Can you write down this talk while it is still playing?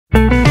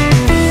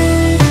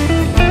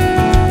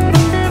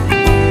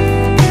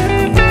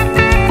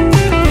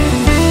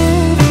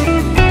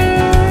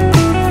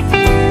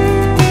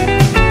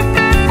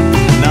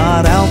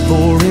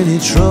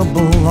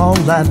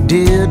I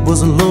did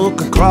was look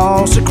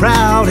across a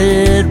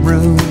crowded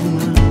room.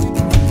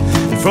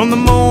 And from the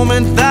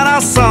moment that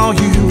I saw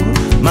you,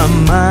 my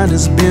mind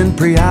has been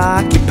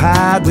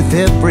preoccupied with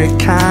every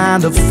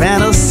kind of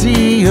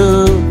fantasy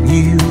of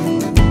you.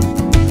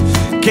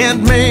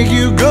 Can't make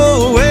you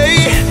go away.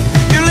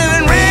 You're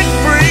living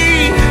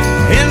rent-free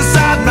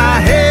inside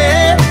my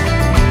head.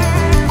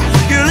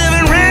 You're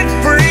living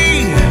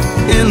rent-free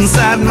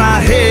inside my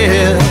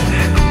head.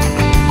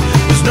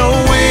 There's no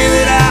way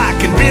that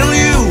I can bill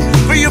you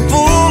for your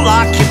full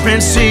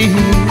occupancy,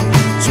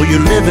 so you're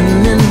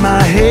living in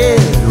my head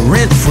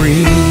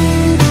rent-free.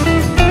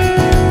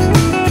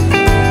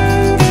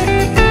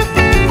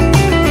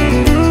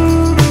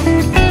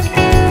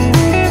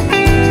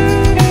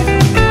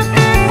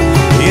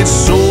 It's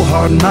so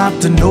hard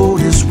not to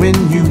notice when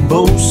you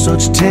boast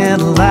such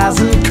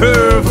tantalizing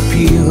curve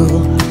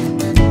appeal.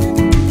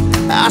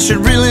 I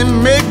should really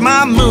make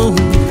my move.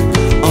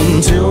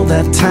 Until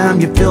that time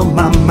you fill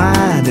my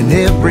mind, and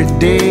every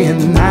day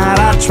and night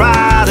I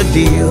try to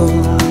deal.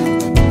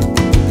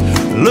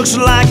 Looks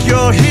like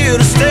you're here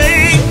to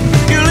stay.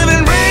 You're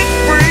living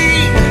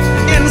rent-free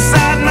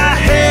inside my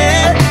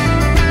head.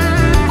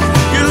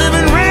 You're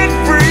living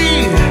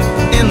rent-free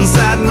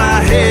inside my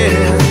head.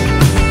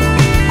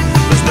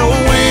 There's no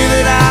way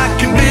that I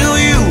can bill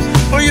you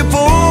for your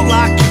full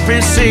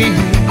occupancy,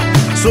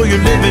 so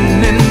you're living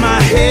in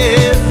my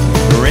head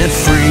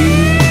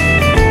rent-free.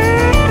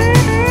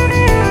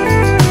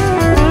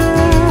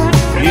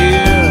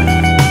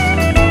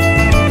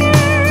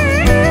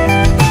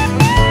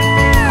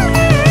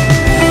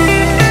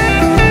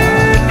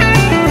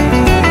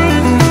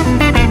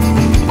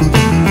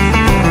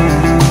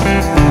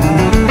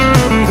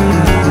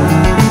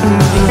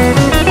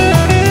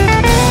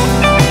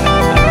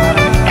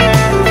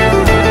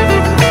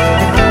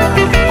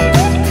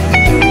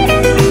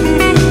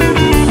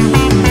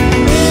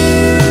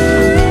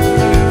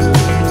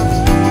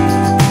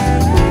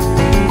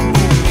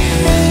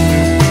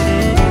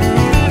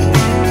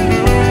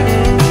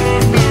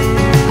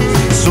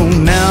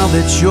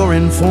 That you're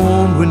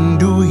informed, when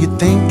do you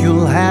think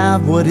you'll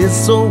have what is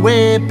so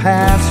way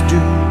past due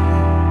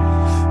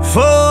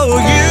for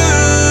you?